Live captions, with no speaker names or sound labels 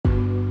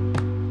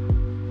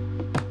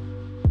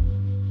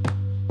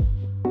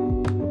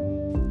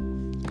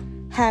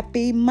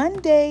Happy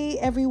Monday,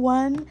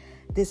 everyone.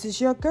 This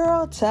is your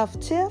girl, Tough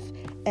Tiff,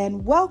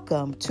 and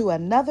welcome to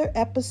another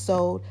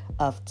episode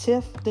of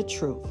Tiff the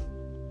Truth.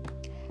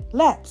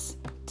 Let's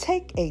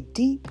take a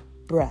deep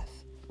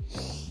breath.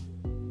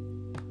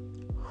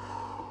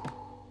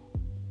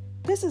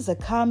 This is a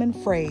common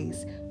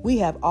phrase we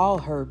have all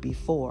heard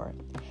before,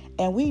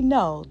 and we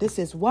know this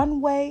is one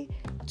way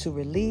to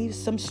relieve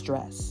some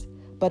stress.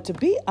 But to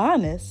be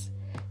honest,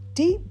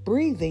 deep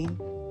breathing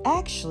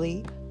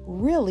actually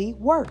really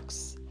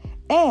works,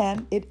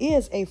 and it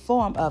is a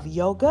form of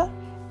yoga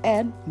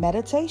and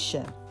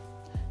meditation.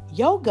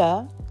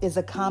 Yoga is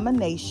a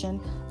combination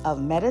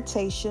of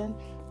meditation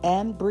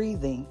and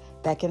breathing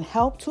that can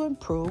help to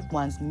improve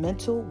one's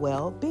mental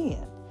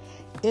well-being.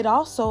 It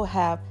also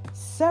has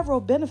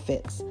several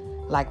benefits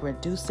like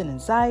reducing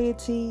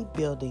anxiety,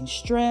 building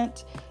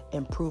strength,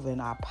 improving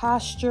our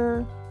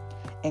posture,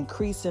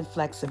 increasing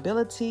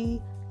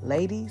flexibility.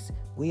 Ladies,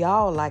 we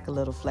all like a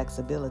little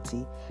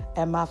flexibility.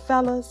 And my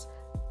fellas,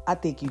 I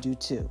think you do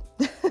too.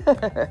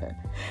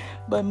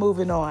 But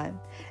moving on.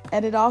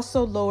 And it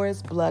also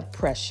lowers blood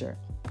pressure.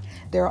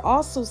 There are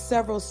also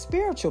several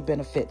spiritual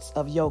benefits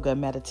of yoga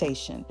and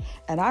meditation.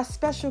 And our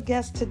special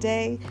guest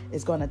today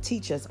is going to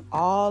teach us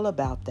all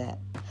about that.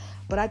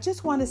 But I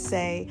just want to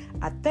say,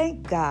 I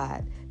thank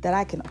God that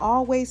I can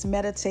always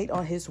meditate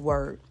on His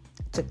Word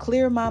to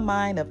clear my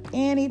mind of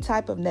any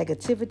type of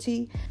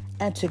negativity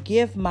and to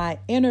give my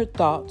inner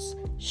thoughts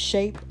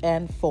shape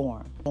and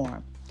form.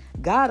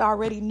 God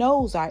already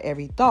knows our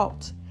every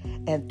thought,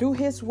 and through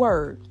His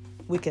Word,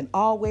 we can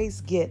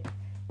always get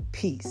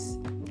peace.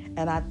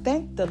 And I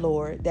thank the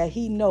Lord that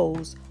He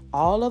knows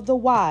all of the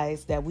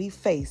whys that we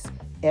face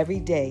every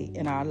day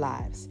in our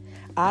lives.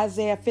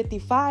 Isaiah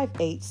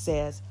 55:8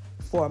 says,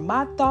 "For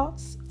my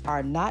thoughts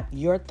are not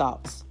your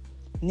thoughts,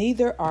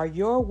 neither are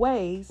your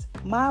ways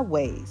my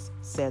ways,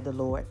 said the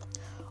Lord."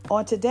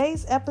 On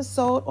today's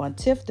episode on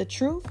Tiff the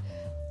Truth,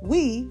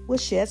 we will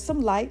shed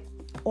some light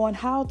on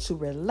how to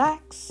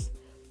relax,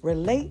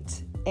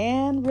 relate,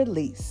 and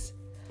release.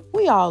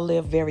 We all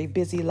live very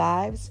busy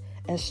lives,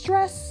 and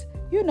stress,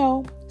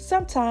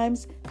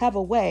 sometimes have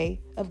a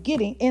way of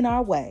getting in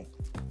our way.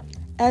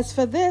 As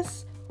for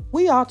this,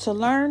 we ought to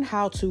learn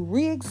how to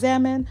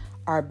re-examine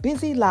our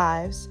busy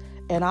lives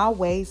and our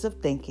ways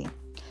of thinking.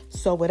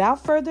 So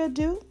without further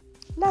ado,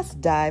 let's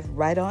dive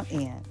right on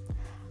in.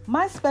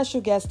 My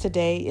special guest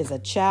today is a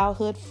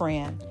childhood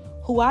friend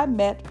who I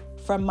met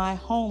from my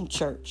home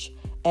church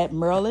at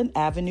Maryland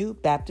Avenue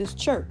Baptist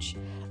Church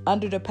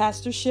under the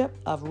pastorship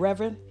of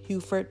Reverend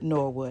Huford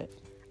Norwood.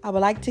 I would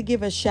like to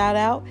give a shout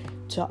out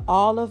to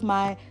all of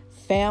my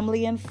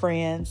family and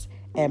friends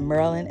at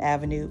Maryland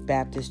Avenue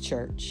Baptist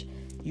Church.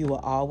 You will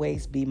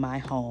always be my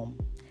home.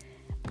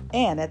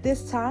 And at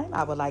this time,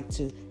 I would like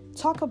to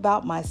talk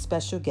about my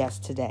special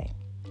guest today.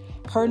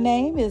 Her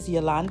name is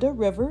Yolanda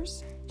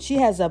Rivers. She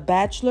has a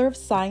Bachelor of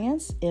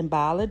Science in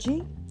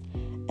Biology,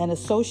 an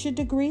associate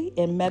degree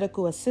in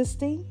medical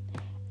assisting,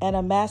 and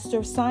a Master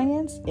of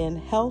Science in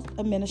Health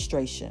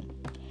Administration.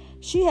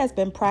 She has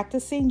been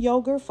practicing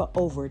yoga for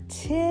over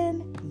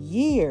 10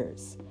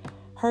 years.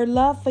 Her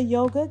love for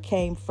yoga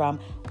came from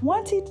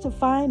wanting to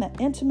find an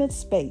intimate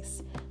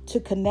space to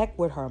connect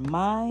with her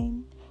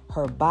mind,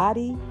 her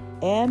body,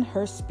 and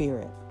her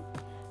spirit.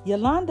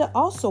 Yolanda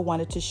also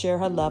wanted to share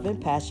her love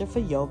and passion for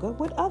yoga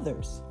with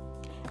others.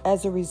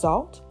 As a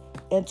result,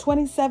 in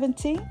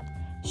 2017,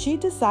 she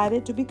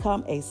decided to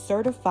become a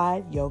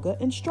certified yoga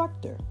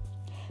instructor.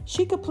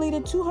 She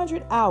completed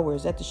 200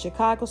 hours at the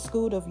Chicago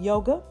School of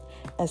Yoga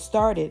and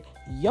started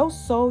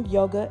Yoso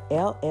Yoga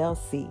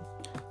LLC.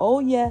 Oh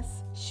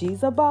yes,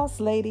 she's a boss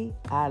lady.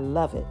 I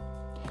love it.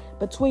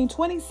 Between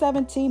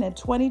 2017 and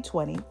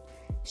 2020,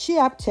 she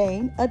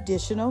obtained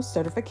additional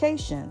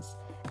certifications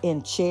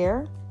in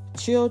chair,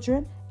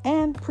 children,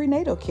 and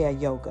prenatal care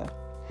yoga.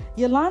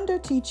 Yolanda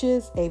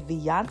teaches a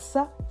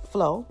Vinyasa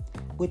flow,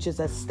 which is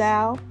a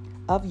style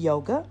of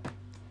yoga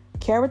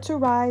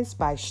characterized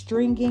by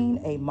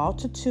stringing a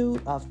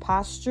multitude of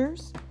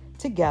postures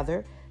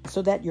together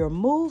so that your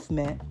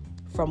movement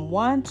from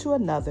one to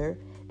another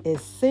is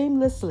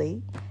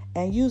seamlessly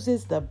and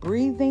uses the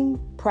breathing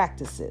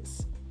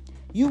practices.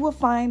 You will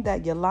find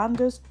that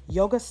Yolanda's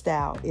yoga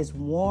style is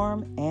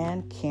warm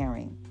and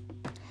caring.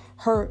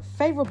 Her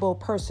favorable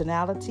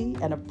personality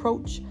and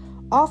approach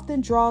often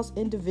draws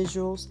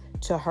individuals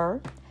to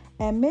her,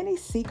 and many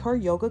seek her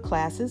yoga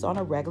classes on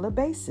a regular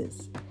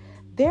basis.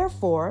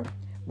 Therefore,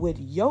 with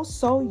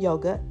Yoso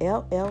Yoga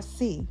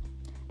LLC,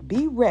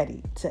 be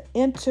ready to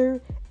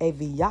enter a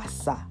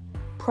Vinyasa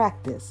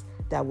practice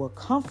that will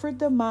comfort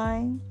the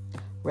mind,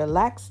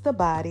 relax the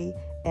body,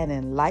 and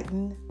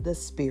enlighten the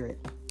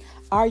spirit.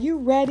 Are you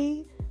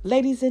ready,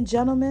 ladies and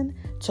gentlemen,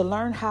 to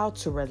learn how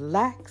to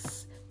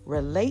relax,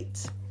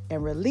 relate,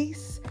 and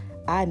release?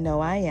 I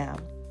know I am.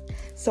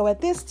 So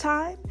at this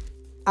time,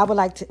 I would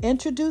like to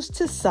introduce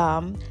to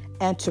some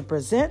and to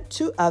present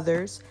to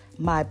others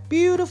my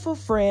beautiful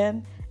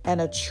friend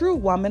and a true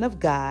woman of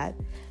God,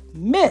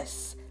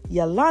 Miss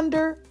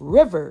Yolanda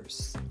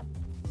Rivers.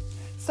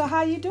 So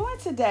how you doing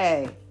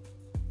today?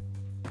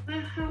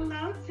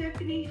 Hello,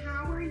 Tiffany.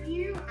 How are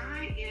you?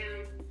 I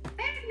am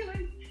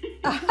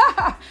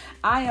fabulous.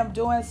 I am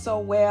doing so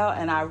well,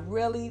 and I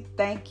really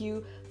thank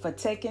you for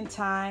taking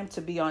time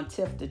to be on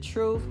Tiff the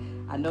Truth.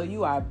 I know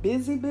you are a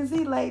busy,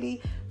 busy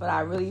lady, but I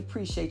really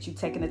appreciate you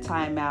taking the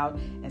time out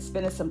and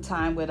spending some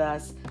time with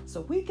us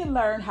so we can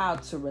learn how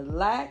to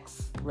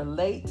relax,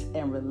 relate,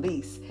 and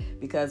release.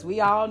 Because we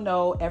all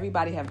know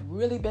everybody have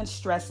really been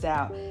stressed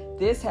out.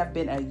 This have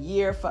been a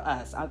year for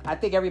us. I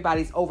think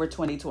everybody's over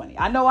 2020.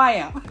 I know I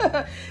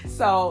am.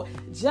 So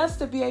just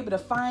to be able to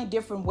find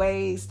different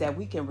ways that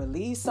we can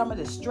release some of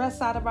the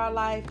stress out of our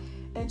life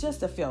and just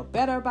to feel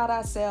better about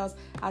ourselves,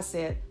 I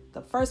said,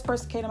 the first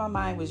person came to my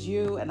mind was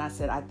you. And I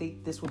said, I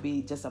think this would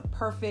be just a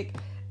perfect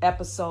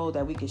episode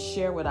that we could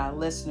share with our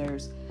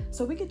listeners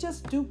so we could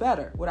just do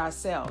better with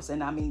ourselves.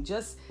 And I mean,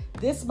 just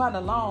this month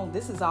alone,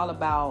 this is all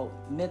about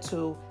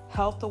mental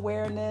health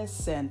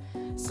awareness. And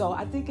so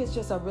I think it's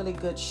just a really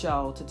good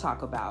show to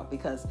talk about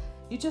because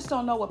you just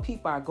don't know what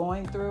people are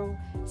going through.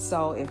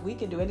 So if we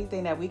can do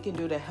anything that we can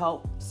do to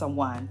help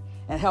someone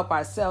and help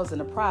ourselves in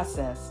the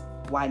process,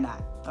 why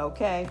not?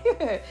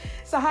 Okay.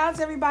 So how's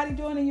everybody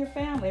doing in your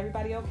family?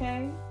 Everybody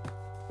okay?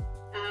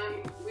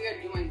 We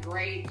are doing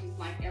great, just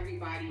like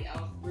everybody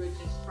else. We're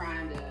just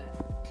trying to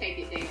take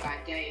it day by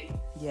day.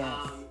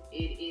 Yes. It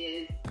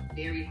is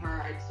very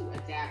hard to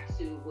adapt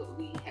to what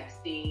we have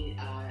seen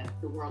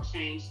the world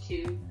change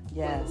to.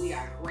 Yes. But we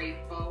are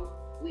grateful.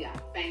 We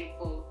are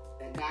thankful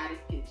that God is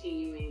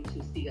continuing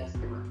to see us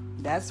through.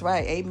 That's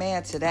right.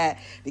 Amen to that.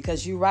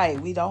 Because you're right.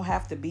 We don't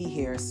have to be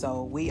here.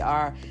 So we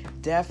are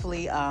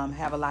definitely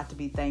have a lot to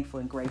be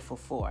thankful and grateful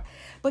for.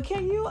 But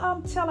can you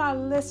tell our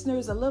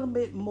listeners a little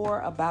bit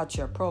more about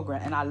your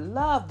program? And I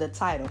love the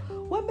title.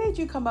 What made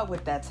you come up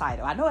with that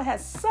title? I know it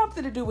has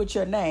something to do with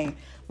your name,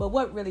 but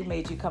what really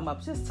made you come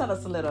up? Just tell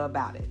us a little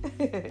about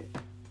it.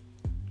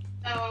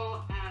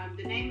 So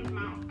the name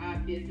of my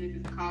business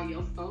is called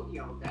Yo Soul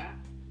Yoga.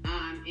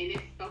 And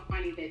it's so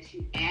funny that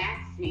you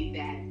asked me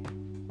that.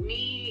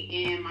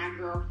 Me and my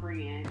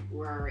girlfriend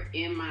were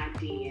in my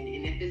den,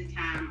 and at this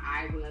time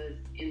I was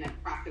in the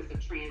process of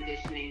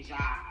transitioning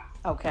jobs.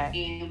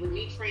 Okay. And with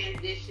me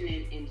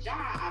transitioning in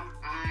jobs,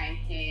 I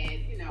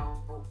had,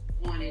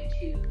 wanted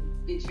to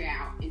venture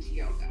out into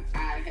yoga.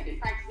 I had been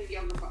practicing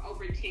yoga for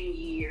over 10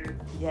 years.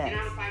 Yes. And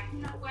I was like, you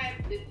know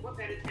what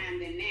better time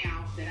than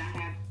now that I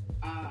have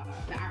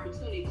the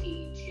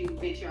opportunity to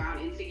venture out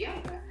into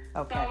yoga.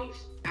 Okay. So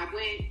I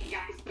went,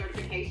 got the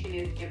certification,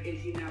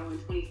 as you know, in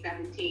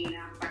 2017. And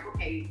I was like,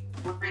 okay,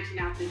 we're branching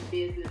out this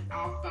business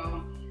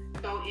also.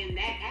 So in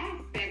that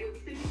aspect,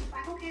 we was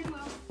like, okay,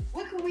 well,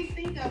 what can we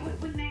think of?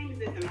 What name is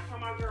this? And I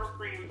told my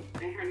girlfriend,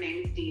 and her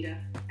name is Dita.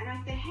 And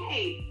I said,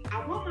 hey,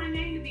 I want my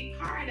name to be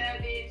part of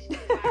it. She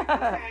was like,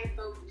 okay.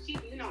 So she,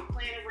 playing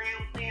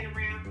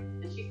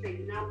around. And she said,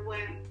 you know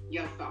what?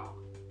 Yo Soul.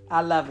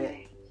 I love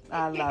it.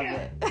 I love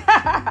it.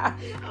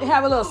 You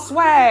have a little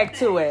swag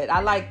to it.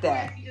 I like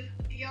that.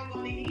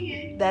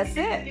 That's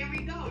it. There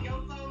we go.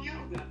 Yo Soul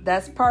Yoga.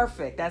 That's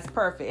perfect. That's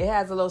perfect. It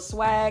has a little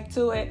swag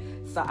to it.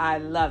 So I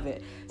love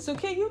it. So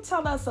can you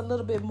tell us a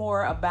little bit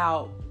more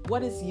about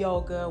what is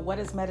yoga? What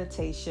is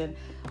meditation?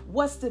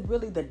 What's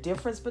really the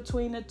difference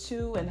between the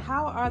two? And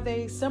how are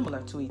they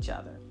similar to each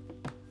other?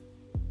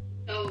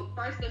 So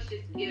first, let's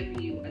just give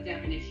you a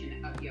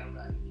definition of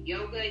yoga.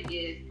 Yoga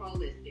is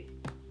holistic.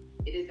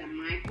 It is a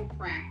mindful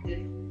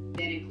practice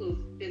that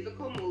includes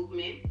physical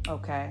movement,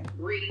 okay,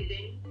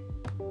 breathing,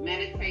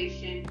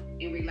 meditation,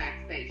 and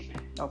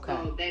relaxation. Okay.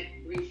 So that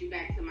brings you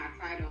back to my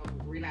title,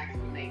 Relax,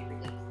 Relate,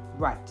 Release.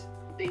 Right.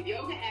 The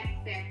yoga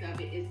aspect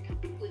of it is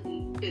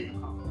completely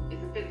physical.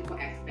 It's a physical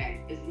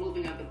aspect. It's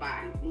moving of the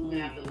body,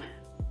 moving of the limbs.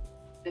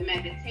 The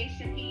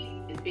meditation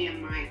piece is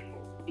being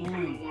mindful,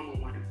 becoming one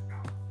with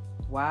oneself.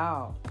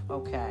 Wow.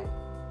 Okay.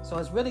 So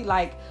it's really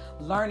like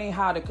learning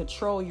how to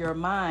control your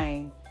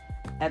mind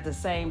at the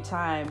same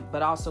time,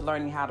 but also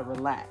learning how to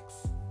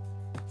relax.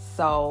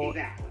 So,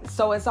 exactly.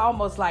 So it's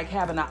almost like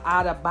having an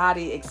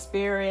out-of-body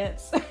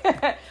experience,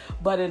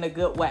 but in a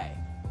good way.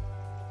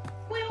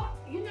 Well,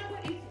 you know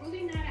what? It's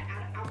really not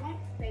I won't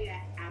say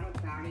an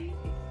out-of-body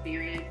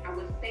experience. I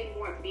would say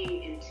more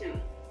being in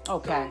tune.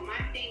 Okay. So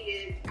my thing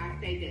is, I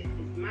say this,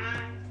 it's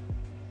mind,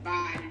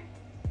 body,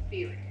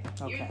 spirit.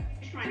 Okay.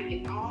 You're trying to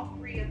get all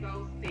three of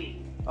those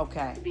things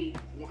to be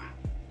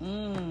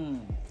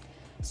one.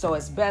 So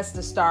it's best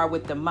to start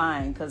with the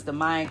mind because the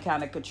mind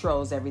kind of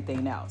controls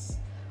everything else.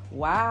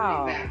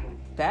 Wow. Exactly.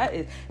 That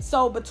is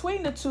so.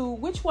 Between the two,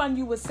 which one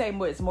you would say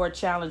is more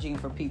challenging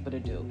for people to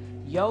do,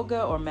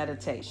 yoga or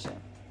meditation?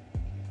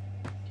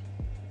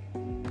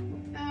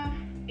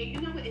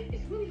 You know,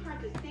 it's really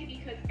hard to say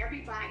because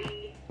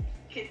everybody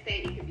can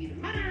say it could be the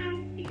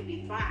mind, it could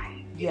be the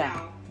body. You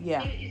know?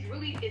 Yeah. It's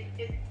really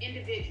it's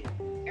individual.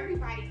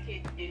 Everybody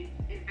can, and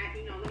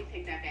let me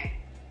take that back.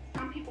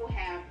 Some people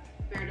have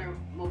better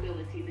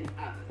mobility than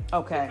others.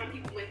 Okay. So some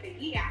people would say,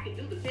 yeah, I can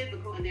do the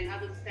physical, and then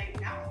others say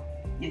no.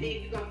 And then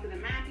you go to the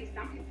mind piece,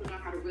 some people know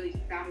how to really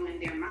settle in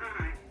their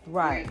mind,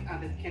 right? Whereas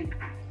others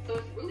cannot. So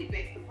it's really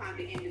based upon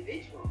the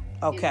individual.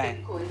 Okay. If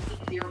physical is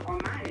easier or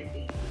mind is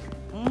easier.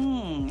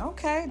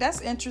 Okay,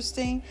 that's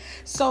interesting.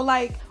 So,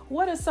 like,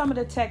 what are some of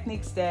the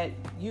techniques that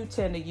you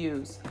tend to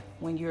use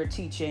when you're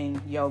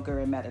teaching yoga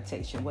and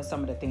meditation? What's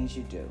some of the things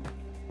you do?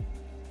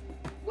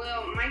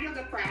 Well, my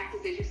yoga practice,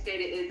 as you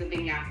stated, is a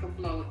vinyasa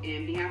flow,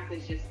 and vinyasa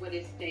is just what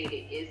it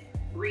stated, is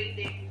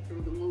breathing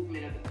through the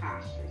movement of the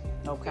postures.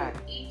 Okay.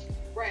 So each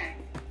breath,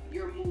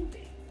 you're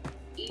moving.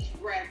 Each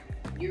breath,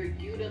 you're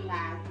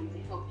utilizing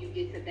to help you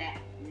get to that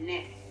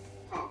next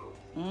pose.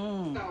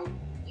 So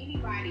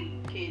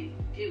anybody can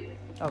do it.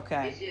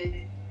 Okay. It's just,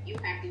 you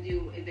have to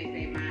do, as they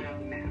say, mind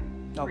over matter.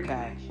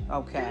 Okay.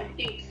 Okay. Don't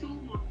think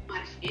too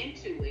much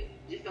into it.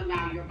 Just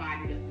allow your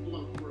body to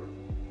flow through.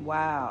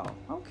 Wow.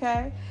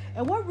 Okay.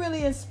 And what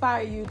really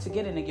inspired you to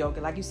get into yoga?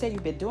 Like you said,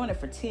 you've been doing it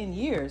for 10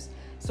 years.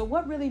 So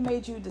what really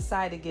made you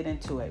decide to get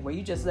into it? Were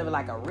you just living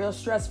like a real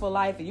stressful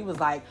life and you was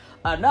like,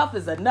 enough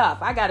is enough.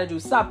 I got to do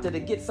something to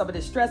get some of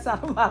this stress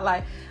out of my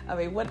life. I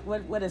mean,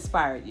 what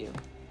inspired you?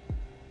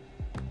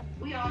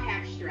 We all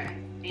have stress.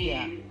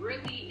 And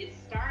really, it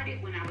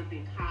started when I was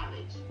in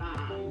college.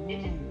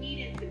 It just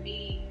needed to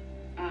be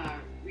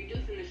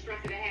reducing the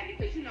stress that I had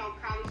because,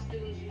 college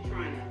students, you're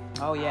trying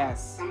to. Oh,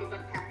 yes. Some of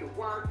us have to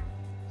work.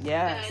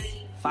 Yes.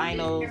 Study,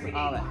 finals,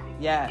 all that.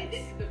 Yes. And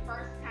this is the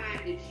first time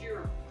that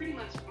you're pretty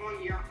much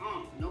on your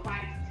own.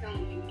 Nobody's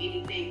telling you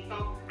anything.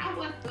 So I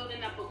was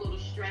building up a little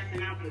stress,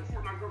 and I would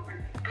tell my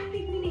girlfriend, I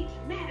think we need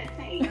to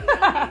meditate.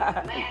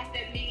 Laugh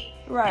at me.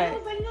 Right. And I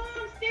was like, no,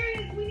 I'm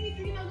serious. We need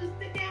to, just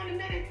sit down and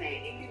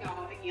meditate. And,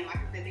 again, like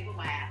I said, they would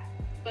laugh.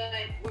 But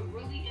what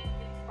really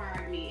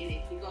inspired me, and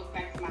it goes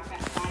back to my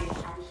past bio,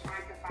 I was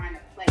trying to find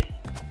a place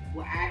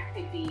where I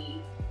could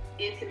be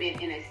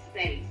intimate in a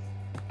space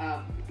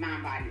of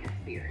mind, body, and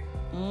spirit.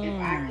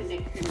 If I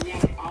could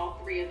connect all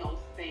three of those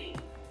things.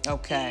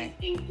 Okay.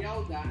 In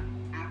yoga,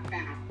 I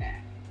found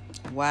that.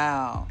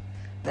 Wow.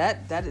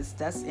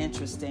 That's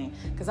interesting.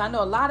 Because I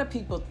know a lot of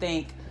people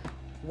think,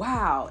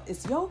 wow,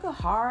 is yoga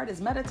hard? Is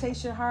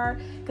meditation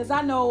hard? Because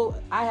I know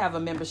I have a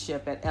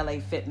membership at LA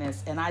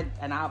Fitness, and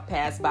I'll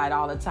pass by it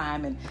all the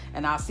time,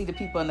 and I'll see the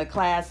people in the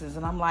classes,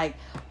 and I'm like,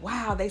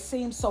 wow, they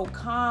seem so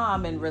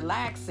calm and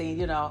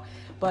relaxing,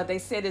 But they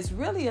said it's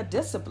really a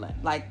discipline.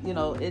 Like,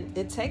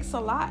 it takes a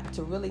lot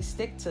to really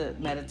stick to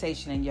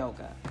meditation and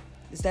yoga.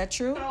 Is that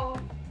true? So,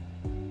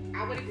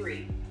 I would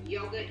agree.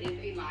 Yoga is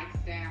a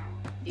lifestyle.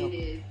 It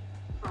is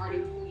part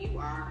of who you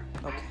are.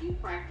 Okay. I do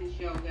practice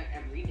yoga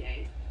every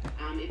day.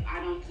 If I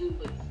don't do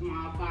but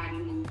small body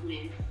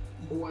movements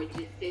or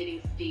just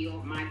sitting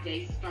still, my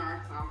day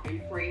starts off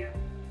in prayer.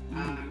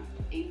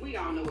 And we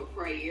all know what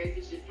prayer is.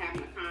 It's just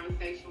having a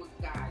conversation with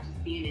God,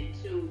 just being in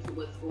tune to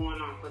what's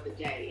going on for the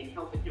day and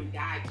helping Him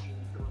guide you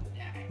through the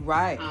day.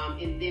 Right.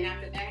 And then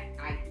after that,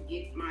 I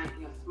get my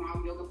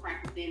small yoga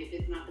practice in. If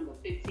it's nothing but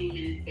 15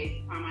 minutes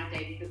based upon my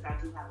day, because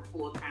I do have a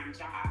full-time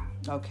job.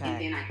 Okay.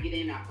 And then I get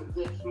in a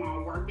good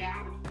small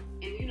workout.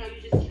 And you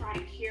just try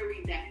to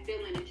carry that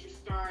feeling that you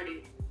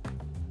started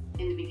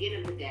in the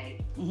beginning of the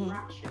day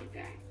throughout your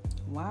day.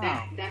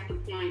 Wow. That's the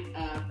point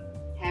of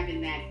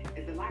having that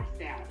as a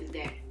lifestyle, is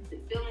that the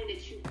feeling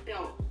that you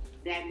felt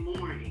that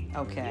morning,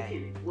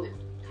 you would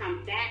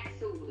come back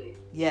to it,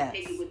 yes,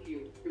 take it with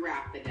you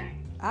throughout the day.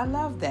 I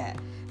love that.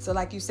 So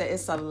like you said,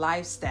 it's a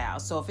lifestyle.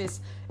 So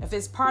if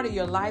it's part of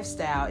your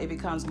lifestyle, it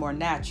becomes more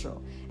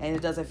natural. And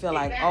it doesn't feel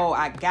like, oh,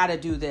 I got to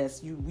do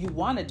this. You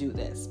want to do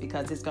this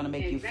because it's going to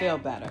make you feel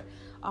better.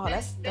 Oh,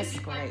 that's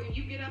great. Like when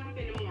you get up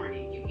in the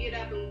morning, you get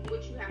up and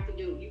what you have to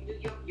do. You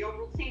do your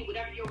routine,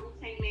 whatever your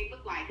routine may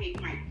look like. Hey,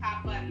 you might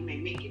pop up, you may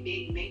make your bed,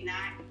 you may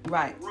not.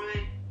 Right.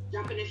 Run,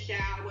 jump in the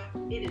shower.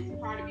 It is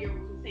part of your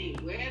routine.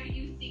 Wherever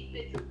you see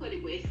fit to put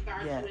it, where it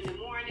starts you in the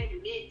morning,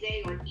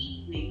 midday, or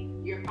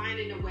evening, you're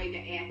finding a way to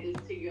add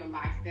this to your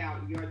lifestyle,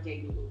 your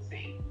daily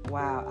routine.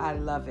 Wow, I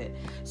love it.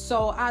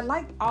 So I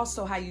like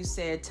also how you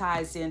said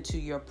ties into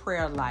your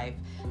prayer life.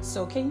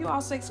 So can you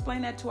also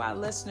explain that to our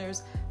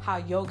listeners, how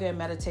yoga and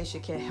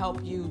meditation can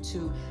help you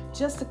to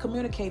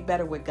communicate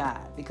better with God?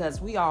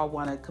 Because we all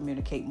want to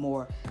communicate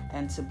more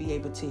and to be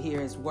able to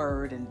hear His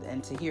word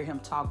and to hear Him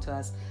talk to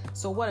us.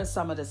 So what are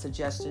some of the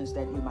suggestions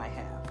that you might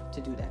have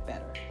to do that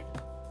better?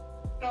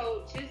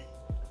 So just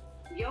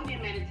yoga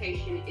and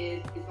meditation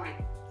is like,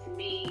 to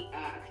me,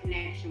 a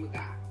connection with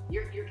God.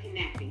 You're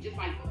connecting, just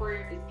like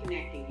prayer is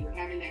connecting. You're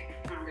having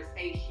that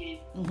conversation.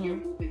 You're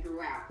moving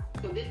throughout.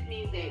 So this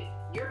means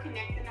that you're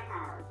connecting the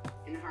heart,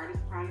 and the heart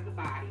is part of the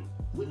body,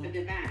 with the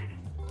divine.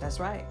 That's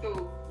right.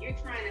 So you're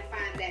trying to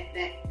find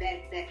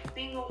that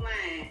single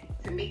line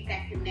to make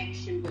that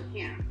connection with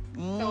Him.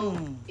 So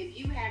if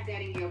you have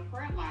that in your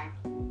prayer life,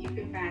 you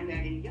can find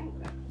that in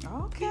yoga.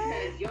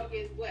 Okay. Because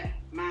yoga is what?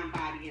 Mind,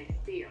 body, and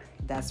spirit.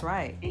 That's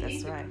right. And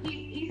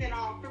he's in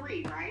all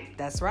three, right?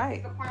 That's right.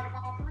 He's a part of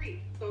all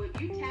three. So if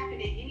you tap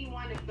into any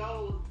one of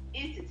those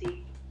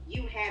entities,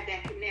 you have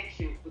that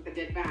connection with the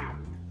divine.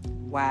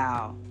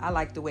 Wow. I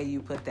like the way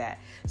you put that.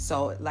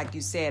 So like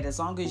you said, as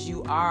long as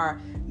you are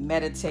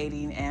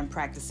meditating and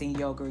practicing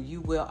yoga,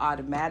 you will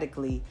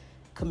automatically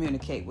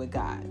communicate with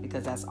God,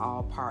 because that's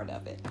all part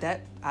of it.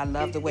 That I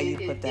love the way you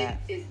put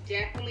that. It's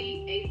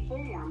definitely a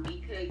form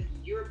because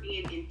you're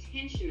being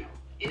intentional.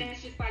 And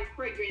that's just like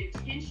prayer. You're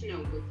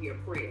intentional with your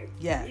prayers.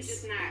 Yes. You're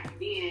just not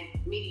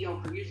being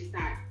mediocre. You're just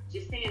not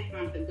just saying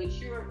something, but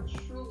you're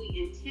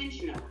truly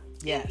intentional.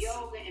 Yes. And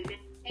yoga and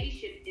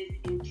meditation is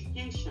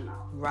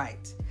intentional.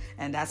 Right.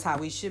 And that's how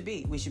we should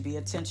be. We should be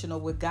intentional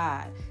with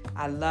God.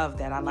 I love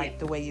that. I like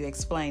the way you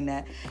explain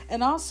that.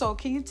 And also,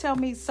 can you tell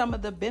me some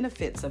of the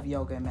benefits of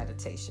yoga and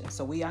meditation?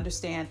 So we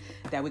understand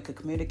that we could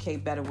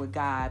communicate better with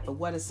God, but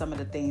what are some of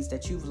the things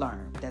that you've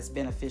learned that's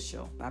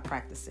beneficial by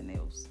practicing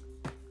those?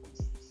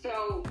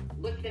 So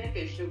what's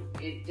beneficial,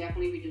 it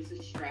definitely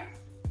reduces stress.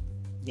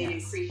 Yes.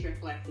 And increase your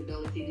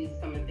flexibility. These are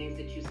some of the things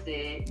that you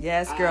said.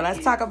 Yes, girl.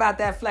 Let's talk about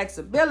that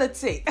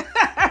flexibility.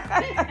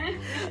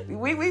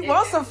 we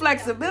want some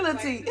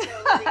flexibility.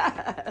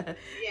 Yes.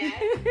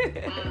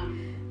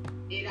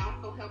 It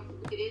also helps.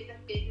 It is a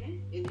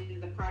fitness. It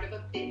is a part of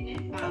a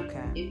fitness.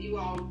 Okay. If you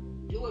all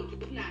do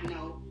not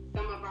know,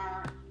 some of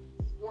our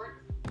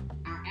sports,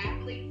 our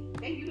athletes,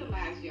 they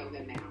utilize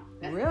yoga now.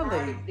 That's really?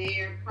 part of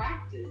their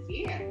practice.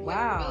 Yeah.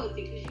 Wow.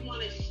 Flexibility, because you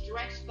want to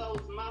stretch those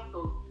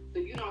muscles so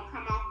you don't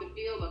come off the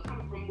field or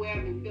come from wherever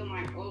and feel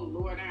like, oh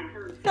Lord, I'm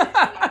hurt.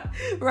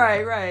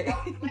 Right.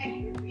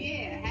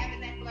 Yeah,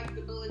 having that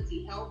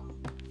flexibility helps.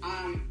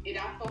 It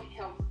also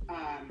helps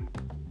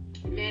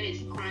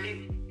manage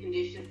chronic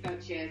conditions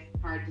such as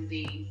heart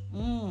disease,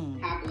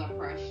 high blood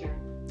pressure,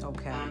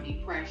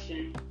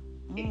 depression,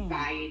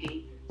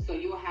 anxiety. So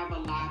you'll have a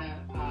lot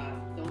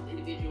of those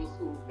individuals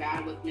who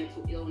battle with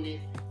mental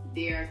illness.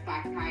 Their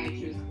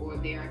psychiatrist or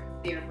their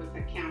therapist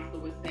or counselor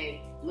would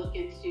say, look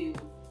into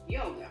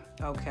yoga.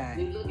 Okay.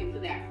 We look into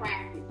that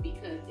practice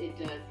because it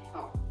does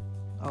help.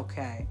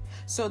 Okay.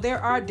 So there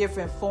are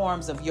different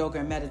forms of yoga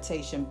and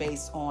meditation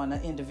based on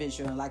an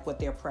individual and like what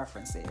their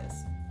preference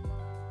is.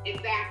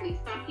 Exactly.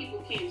 Some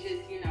people can't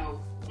just,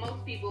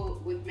 most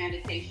people with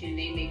meditation,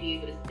 they may be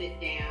able to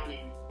sit down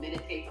and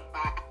meditate for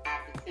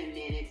 5 to 10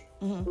 minutes.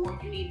 Or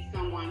if you need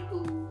someone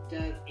who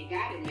does a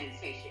guided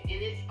meditation, and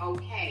it's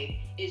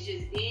okay. It's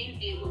just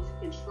being able to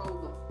control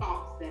the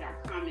thoughts that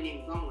are coming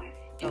and going.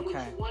 And what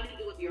you want to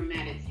do with your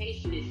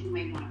meditation is you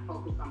may want to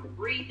focus on the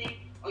breathing,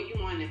 or you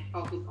want to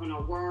focus on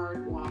a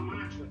word or a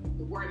mantra.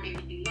 The word may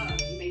be love.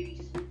 You may be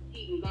just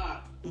repeating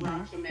love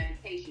throughout your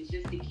meditations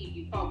just to keep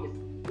you focused.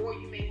 Or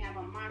you may have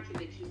a mantra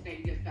that you say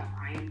to yourself,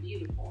 I am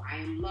beautiful, I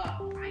am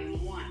loved, I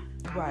am one,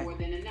 I'm more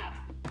than enough.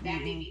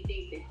 That may be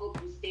things that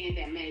help you stay in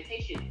that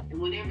meditation.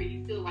 And whenever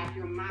you feel like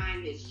your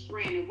mind is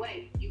straying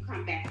away, you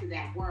come back to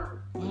that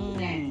word, or to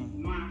that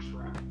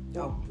mantra,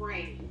 or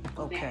phrase,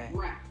 or that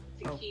breath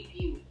to keep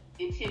you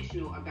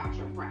intentional about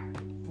your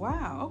practice.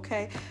 Wow,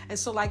 okay. And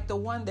so like the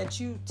one that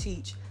you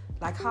teach,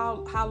 like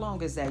how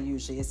long is that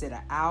usually? Is it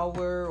an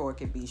hour, or it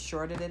could be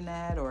shorter than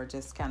that, or it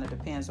just kind of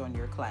depends on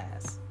your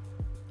class?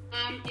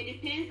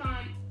 It depends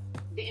on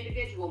the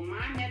individual.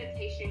 My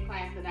meditation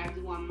class that I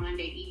do on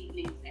Monday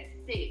evenings at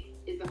 6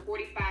 is a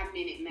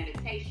 45-minute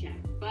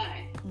meditation, but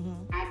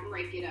I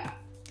break it up.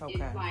 Okay.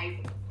 It's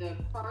like the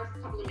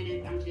first couple of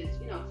minutes I'm just,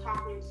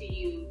 talking to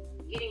you,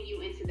 getting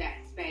you into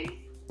that space.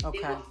 Okay.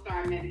 Then we'll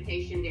start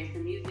meditation. There's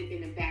some music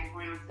in the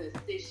background to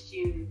assist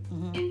you.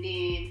 And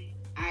then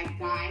I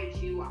guide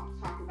you. I'll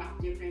talk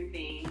about different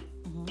things.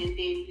 And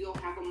then you'll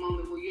have a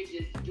moment where you're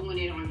just doing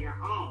it on your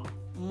own.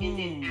 And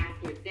then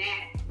after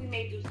that, we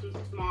may do some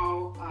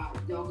small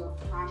yoga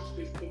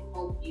postures to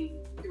help you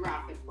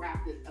throughout the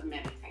practice of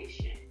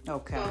meditation.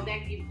 Okay. So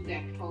that gives you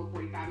that full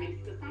 45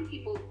 minutes. Because some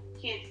people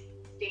can't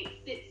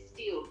sit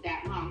still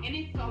that long. And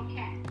it's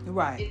okay.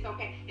 Right. It's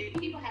okay.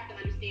 And people have to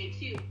understand,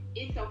 too,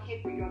 it's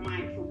okay for your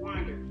mind to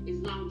wander as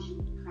long as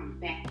you come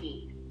back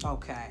in.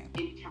 Okay.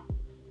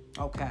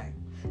 Okay.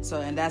 So,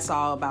 and that's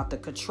all about the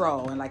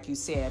control. And like you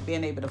said,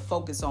 being able to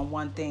focus on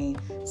one thing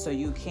so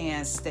you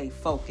can stay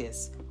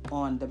focused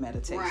on the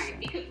meditation. Right.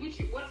 Because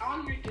what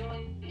all you're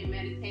doing in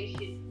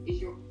meditation is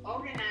you're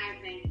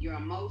organizing your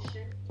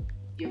emotions,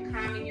 you're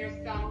calming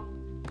yourself,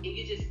 and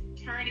you're just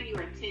turning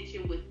your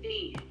attention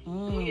within.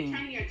 And when you're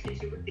turning your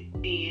attention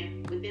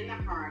within the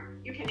heart,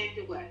 you're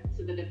connected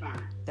to the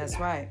divine. That's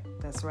right.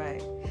 That's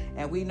right.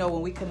 And we know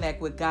when we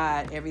connect with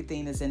God,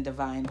 everything is in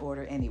divine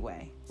order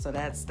anyway. So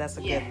that's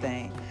a good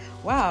thing.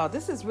 Wow,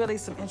 this is really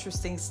some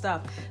interesting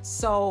stuff.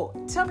 So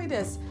tell me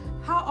this,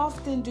 how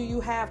often do you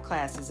have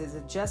classes? Is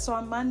it just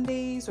on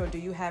Mondays, or do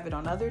you have it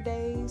on other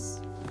days?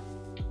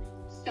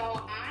 So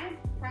I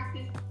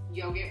practice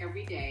yoga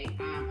every day.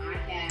 I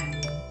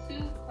have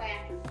 2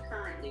 classes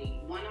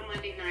currently, one on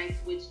Monday nights,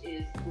 which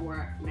is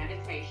for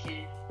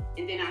meditation,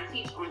 and then I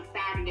teach on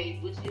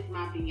Saturdays, which is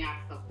my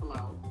vinyasa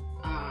flow.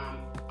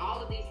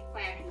 All of these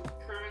classes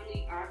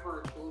currently are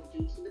virtual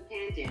due to the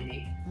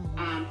pandemic,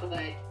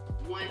 but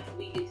once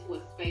we get to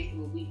a space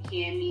where we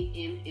can meet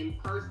in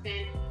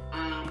person,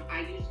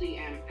 I usually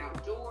am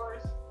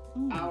outdoors,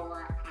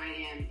 or I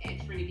am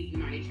at Trinity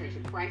United Church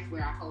of Christ,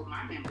 where I hold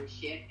my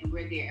membership, and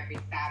we're there every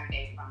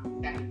Saturday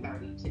from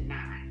 7:30 to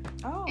 9.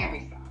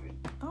 Every Saturday.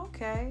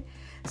 Okay.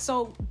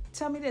 So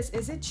tell me this,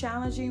 is it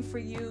challenging for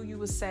you, you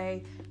would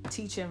say,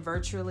 teaching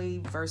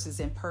virtually versus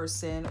in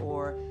person?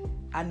 Or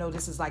I know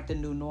this is like the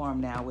new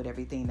norm now with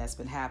everything that's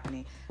been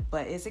happening,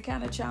 but is it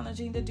kind of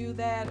challenging to do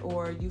that,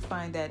 or you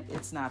find that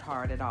it's not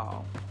hard at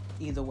all?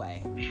 Either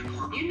way.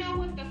 You know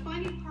what the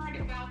funny part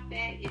about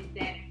that is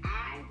that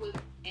I was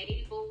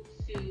able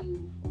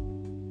to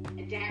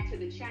adapt to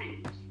the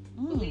change,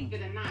 believe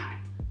it or not.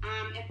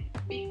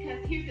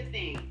 Because here's the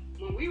thing,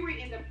 when we were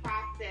in the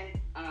process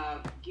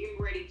of getting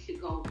ready to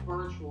go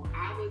virtual,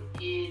 I was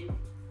in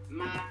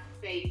my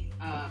phase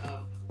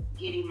of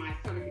getting my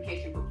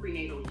certification for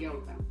prenatal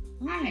yoga.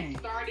 I had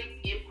started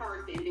in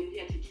person, and then we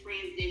had to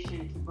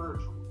transition to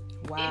virtual.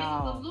 Wow. And it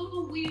was a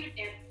little weird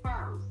at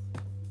first,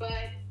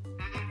 but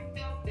I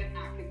felt that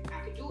I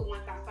could do it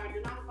once I started.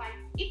 And I was like,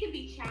 it can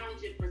be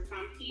challenging for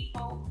some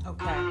people,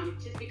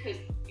 just because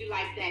you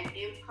like that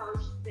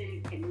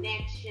in-person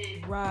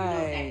connection,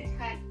 right? That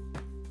touch.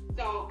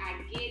 So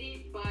I get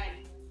it, but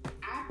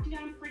I've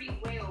done pretty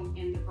well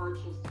in the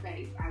virtual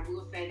space. I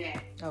will say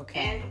that.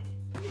 Okay.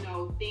 As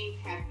things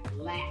have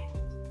lapsed,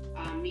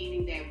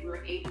 meaning that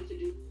we're able to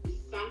do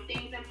some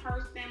things in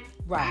person.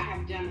 Right. I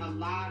have done a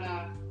lot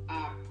of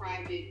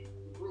private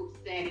group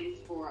settings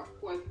for,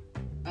 of course,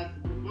 us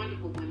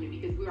wonderful women,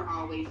 because we're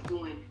always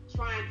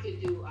trying to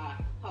do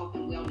health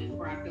and wellness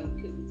for ourselves,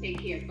 because we take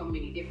care of so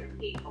many different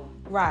people.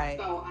 Right.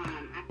 So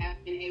I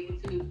have been able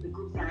to. The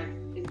groups are as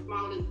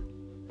small as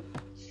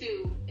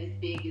 2, as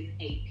big as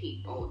 8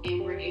 people,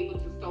 and we're able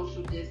to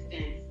social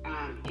distance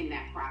in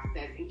that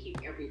process and keep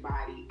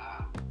everybody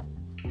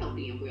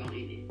healthy and well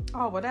in it.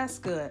 Oh, well, that's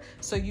good.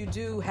 So you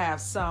do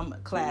have some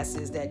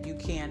classes that you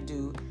can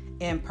do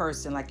in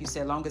person, like you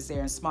said, long as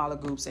they're in smaller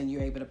groups and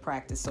you're able to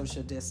practice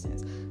social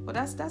distance. Well,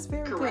 that's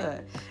very Correct.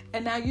 good.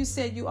 And now you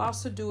said you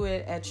also do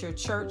it at your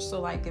church. So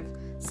like if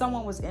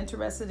someone was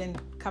interested in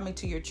coming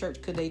to your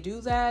church, could they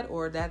do that?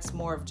 Or that's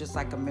more of just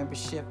like a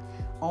membership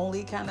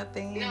only kind of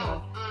thing?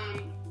 No,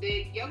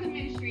 the yoga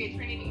ministry at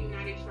Trinity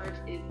United Church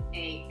is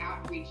a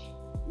outreach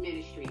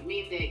ministry,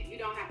 meaning that you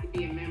don't have to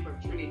be a member of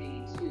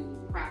Trinity to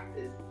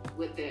practice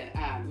with the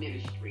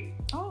ministry.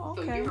 Oh,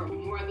 okay. So you're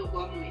more than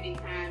welcome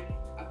anytime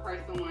a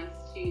person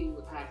wants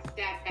to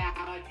step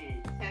out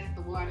and test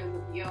the waters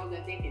of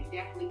yoga. They can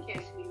definitely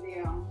catch me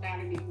there on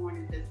Saturday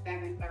mornings at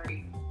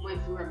 7:30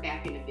 once we're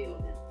back in the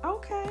building.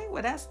 Okay,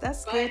 well that's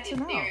good to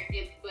know.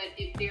 But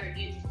if they're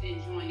interested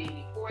in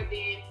joining before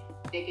then,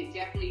 they can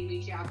definitely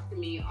reach out to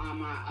me on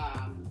my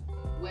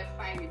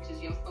website, which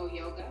is Yoso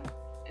Yoga,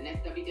 and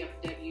that's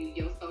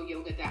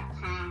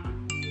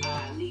www.yosoyoga.com.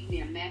 Leave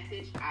me a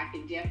message. I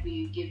can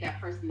definitely give that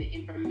person the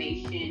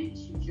information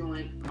to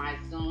join my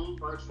Zoom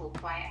virtual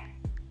class,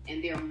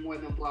 and they're more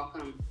than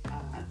welcome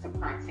to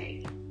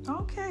partake.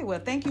 Okay, well,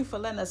 thank you for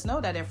letting us know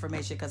that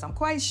information, because I'm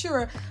quite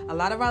sure a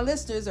lot of our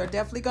listeners are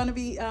definitely going to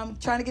be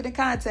trying to get in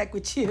contact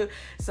with you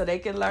so they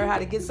can learn how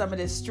to get some of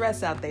this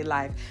stress out their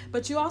life.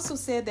 But you also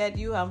said that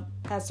you have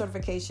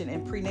certification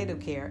in prenatal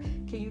care.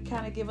 Can you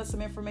kind of give us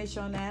some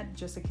information on that,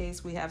 just in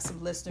case we have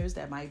some listeners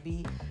that might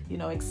be,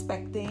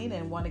 expecting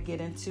and want to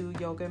get into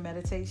yoga and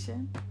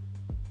meditation?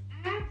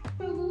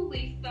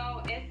 Absolutely.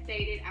 So, as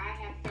stated, I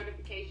have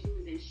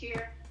certifications in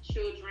share,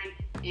 children,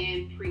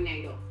 and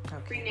prenatal.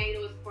 Okay.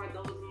 Prenatal is for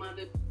those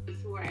mothers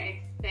who are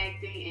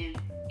expecting,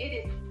 and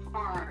it is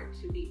hard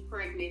to be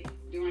pregnant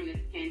during this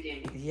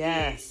pandemic.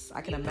 Yes, and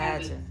I can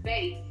imagine. Have a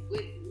space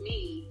with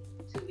me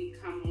to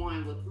become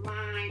one with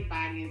mind,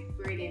 body, and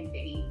spirit, and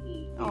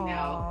baby.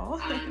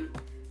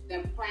 The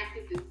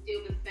practice is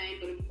still the same,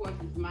 but of course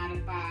it's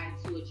modified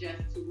to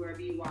adjust to wherever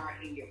you are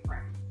in your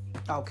pregnancy.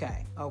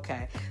 Okay.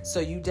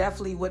 So you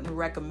definitely wouldn't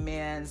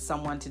recommend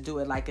someone to do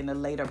it like in the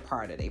later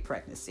part of their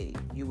pregnancy.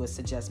 You would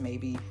suggest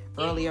maybe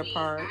earlier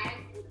part?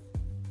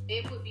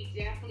 It would be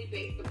definitely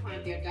based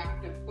upon their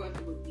doctor. Of course,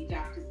 it would be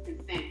doctor's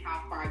consent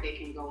how far they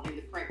can go in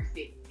the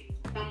pregnancy.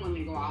 Some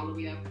women go all the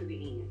way up to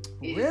the end.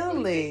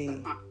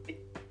 Really?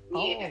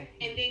 Yeah.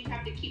 And then you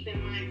have to keep in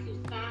mind,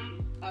 too,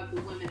 some of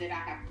the women that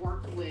I have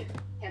worked with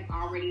have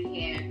already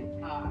had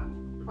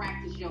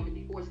practice yoga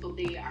before, so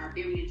they are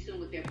very in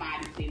tune with their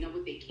bodies. They know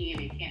what they can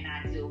and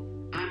cannot do.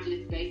 I'm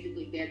just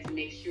basically there to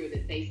make sure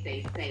that they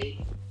stay safe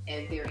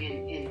as they're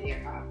in their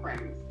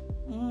pregnancy.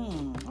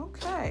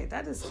 Okay,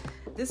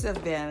 this has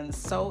been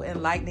so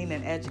enlightening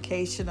and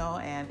educational,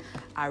 and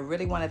I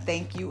really want to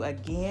thank you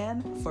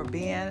again for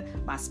being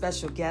my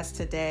special guest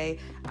today.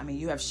 I mean,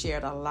 you have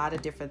shared a lot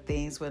of different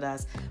things with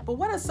us, but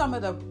what are some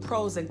of the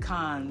pros and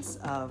cons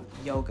of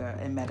yoga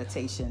and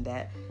meditation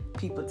that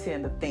people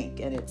tend to think,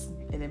 and it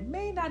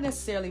may not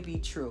necessarily be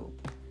true?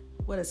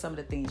 What are some of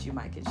the things you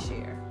might can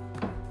share?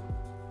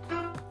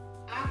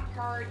 I've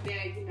heard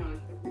that, it's a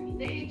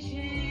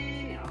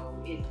religion,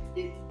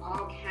 it's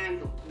all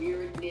kinds of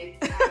weirdness.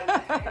 And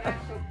I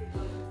tell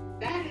people,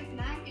 that is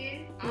not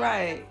it.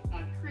 Right.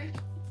 I'm a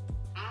Christian.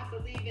 I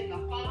believe in the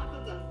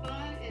Father, the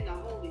Son, and the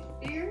Holy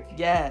Spirit.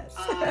 Yes.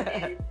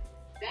 And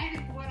that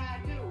is what I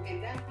do,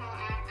 and that's how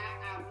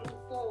I move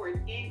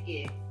forward in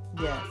it.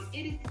 Yes.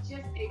 It is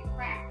just a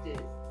practice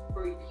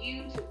for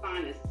you to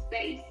find a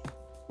space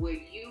where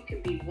you can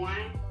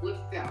one with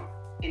self.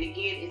 And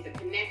again, it's a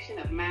connection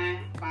of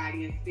mind,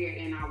 body, and spirit,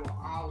 and I will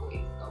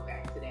always go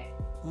back to that.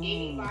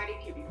 Anybody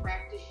can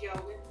practice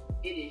yoga.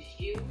 It is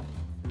you,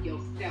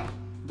 yourself.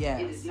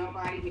 Yes. It is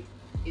nobody.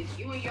 It's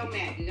you and your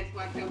mat. That's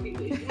why I tell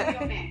people, it's you and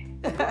your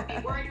mat. Don't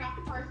be worried about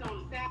the person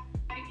on the side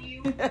of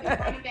you, in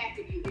front and back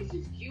of you. It's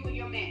just you and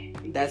your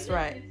mat. And that's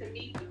right. Listen to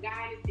me for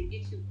guidance to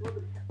get you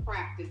through the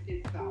practice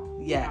itself.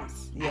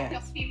 Yes, yes. I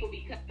tell people,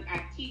 because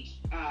I teach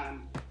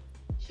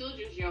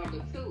children's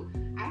yoga too.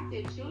 I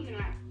said children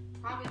are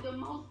probably the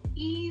most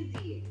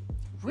easiest.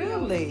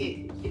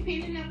 Really?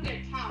 Depending on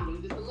their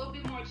toddlers, it's a little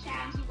bit more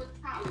challenging with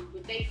toddlers,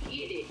 but they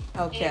get it.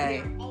 Okay.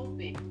 And they're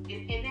open.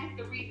 And that's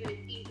the reason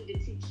it's easy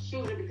to teach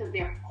children, because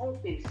they're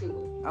open to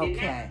it. Okay.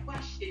 They're not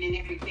questioning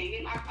everything.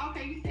 They're like,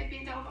 okay, you said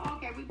bend over.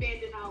 Okay, we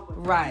bending over.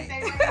 Right. You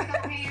say raise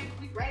our hands,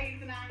 we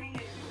raising our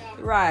hands.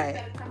 Right.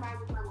 Instead of somebody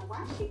was like, well,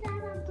 why she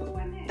got us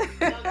doing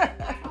that?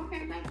 Like,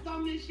 okay, let's go,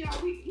 Miss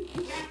Shaw. You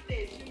got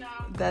this,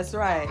 That's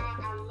right.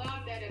 I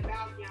love that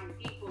about young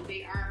people.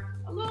 They are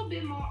a little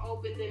bit more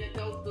open than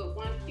adults, but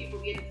once people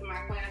get into my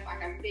class,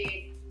 like I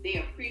said, they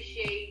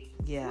appreciate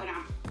what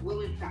I'm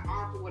willing to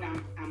offer, what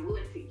I'm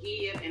willing to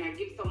give, and I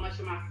give so much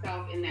of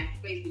myself in that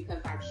space because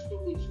I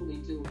truly, truly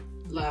do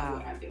love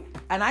what I do.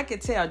 And I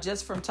could tell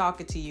just from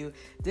talking to you,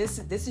 this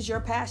is your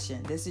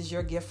passion. This is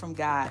your gift from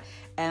God.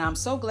 And I'm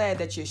so glad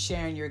that you're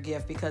sharing your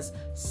gift, because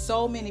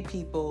so many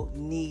people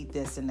need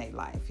this in their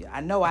life. I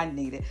know I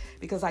need it,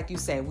 because like you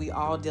said, we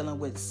all dealing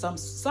with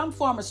some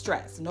form of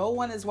stress. No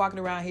one is walking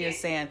around here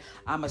saying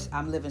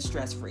I'm living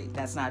stress free.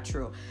 That's not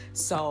true.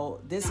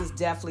 So this is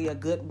definitely a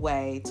good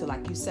way to,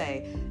 like you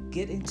say,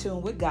 get in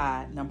tune with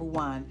God, number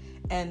one,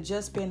 and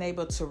just being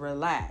able to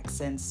relax.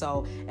 And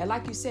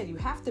like you said, you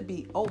have to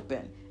be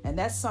open. And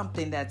that's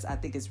something that I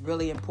think is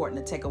really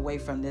important to take away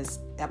from this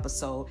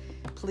episode.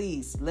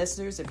 Please,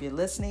 listeners, if you're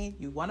listening,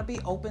 you want to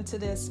be open to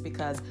this,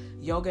 because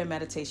yoga and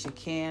meditation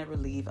can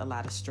relieve a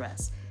lot of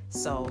stress.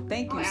 So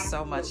thank you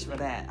so much for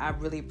that. I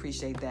really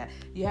appreciate that.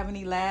 You have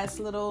any last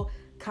little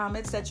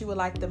comments that you would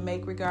like to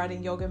make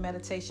regarding yoga and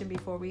meditation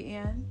before we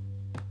end?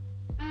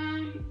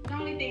 The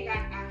only thing I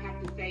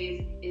have to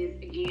say is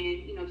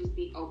again, just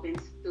be open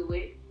to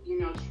it.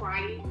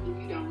 Try it.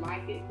 If you don't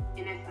like it,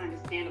 and that's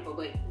understandable,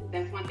 but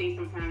that's one thing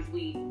sometimes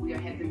we are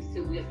hesitant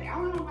to. We'll say,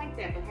 oh, I don't like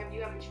that, but have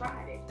you ever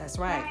tried it? That's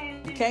right.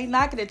 You can't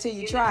knock it until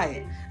you try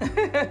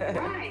it.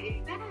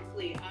 Right,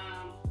 exactly.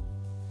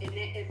 And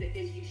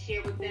as you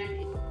share with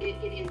them,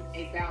 it is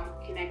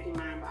about connecting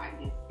mind, body,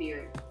 and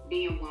spirit,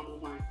 being one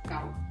with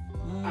oneself.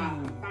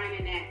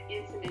 Finding that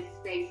intimate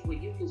space where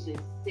you can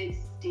just sit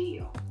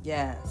still.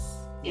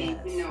 Yes.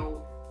 And,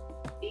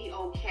 be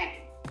okay.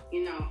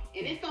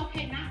 And it's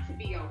okay not to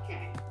be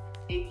okay.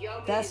 And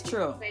yoga is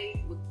a space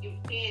where you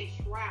can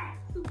try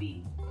to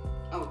be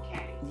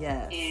okay.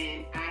 Yes.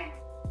 And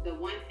the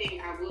one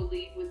thing I will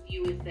leave with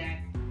you is that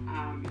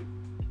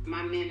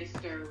my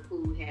minister,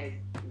 who has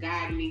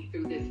guided me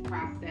through this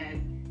process,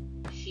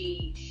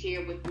 she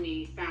shared with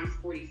me Psalms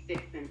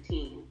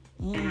 46:10.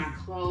 And I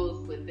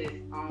close with this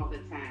all the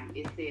time.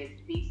 It says,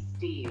 be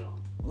still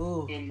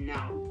and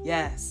know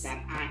that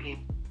I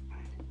am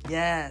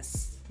God.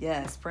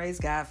 Yes, praise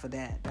God for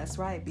that. That's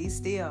right, be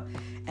still.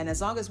 And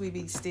as long as we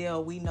be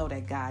still, we know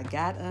that God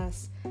got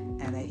us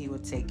and that He will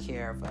take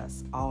care of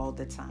us all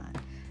the time.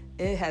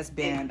 It has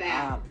been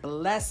a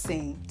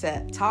blessing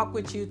to talk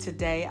with you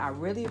today. I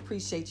really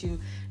appreciate you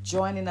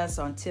joining us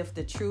on Tiff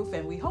the Truth,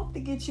 and we hope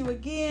to get you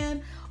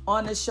again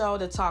on the show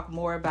to talk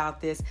more about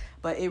this.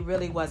 But it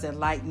really was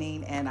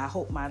enlightening, and I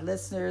hope my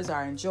listeners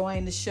are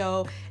enjoying the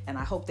show, and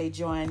I hope they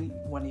join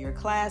one of your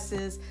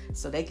classes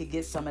so they could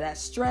get some of that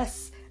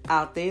stress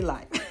out their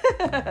life.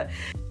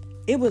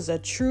 It was a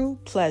true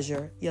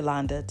pleasure,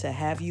 Yolanda, to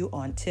have you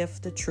on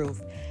Tiff the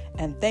Truth.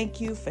 And thank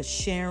you for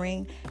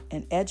sharing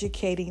and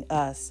educating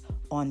us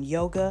on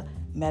yoga,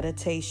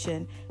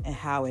 meditation, and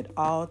how it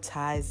all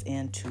ties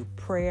into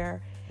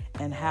prayer,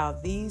 and how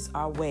these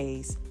are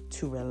ways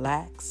to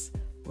relax,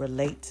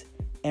 relate,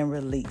 and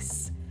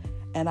release.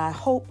 And I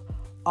hope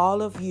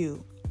all of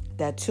you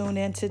that tune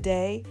in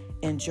today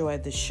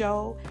enjoyed the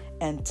show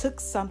and took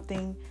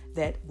something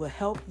that will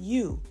help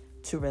you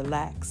to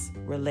relax,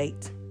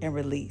 relate, and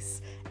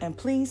release. And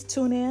please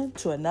tune in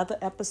to another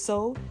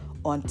episode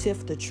on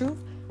Tiff the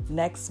Truth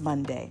next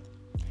Monday.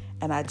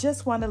 And I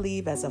just want to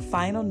leave as a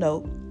final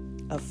note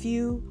a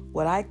few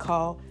what I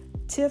call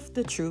Tiff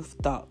the Truth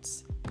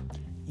thoughts.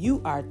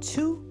 You are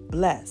too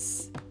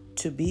blessed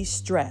to be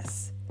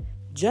stressed.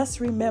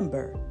 Just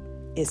remember,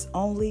 it's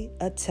only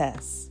a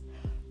test.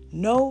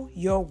 Know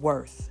your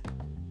worth.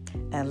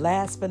 And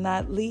last but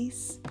not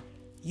least,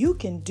 you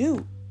can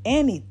do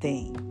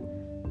anything,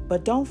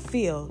 but don't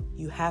feel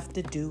you have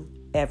to do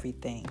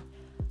everything.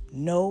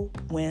 Know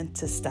when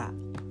to stop.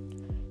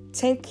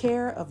 Take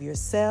care of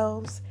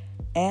yourselves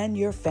and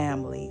your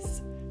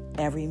families.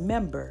 And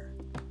remember,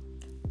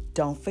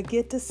 don't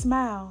forget to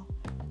smile,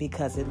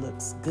 because it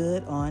looks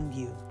good on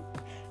you.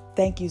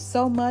 Thank you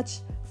so much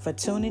for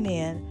tuning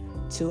in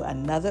to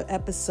another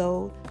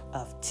episode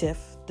of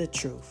Tiff the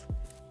Truth.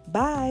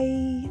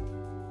 Bye.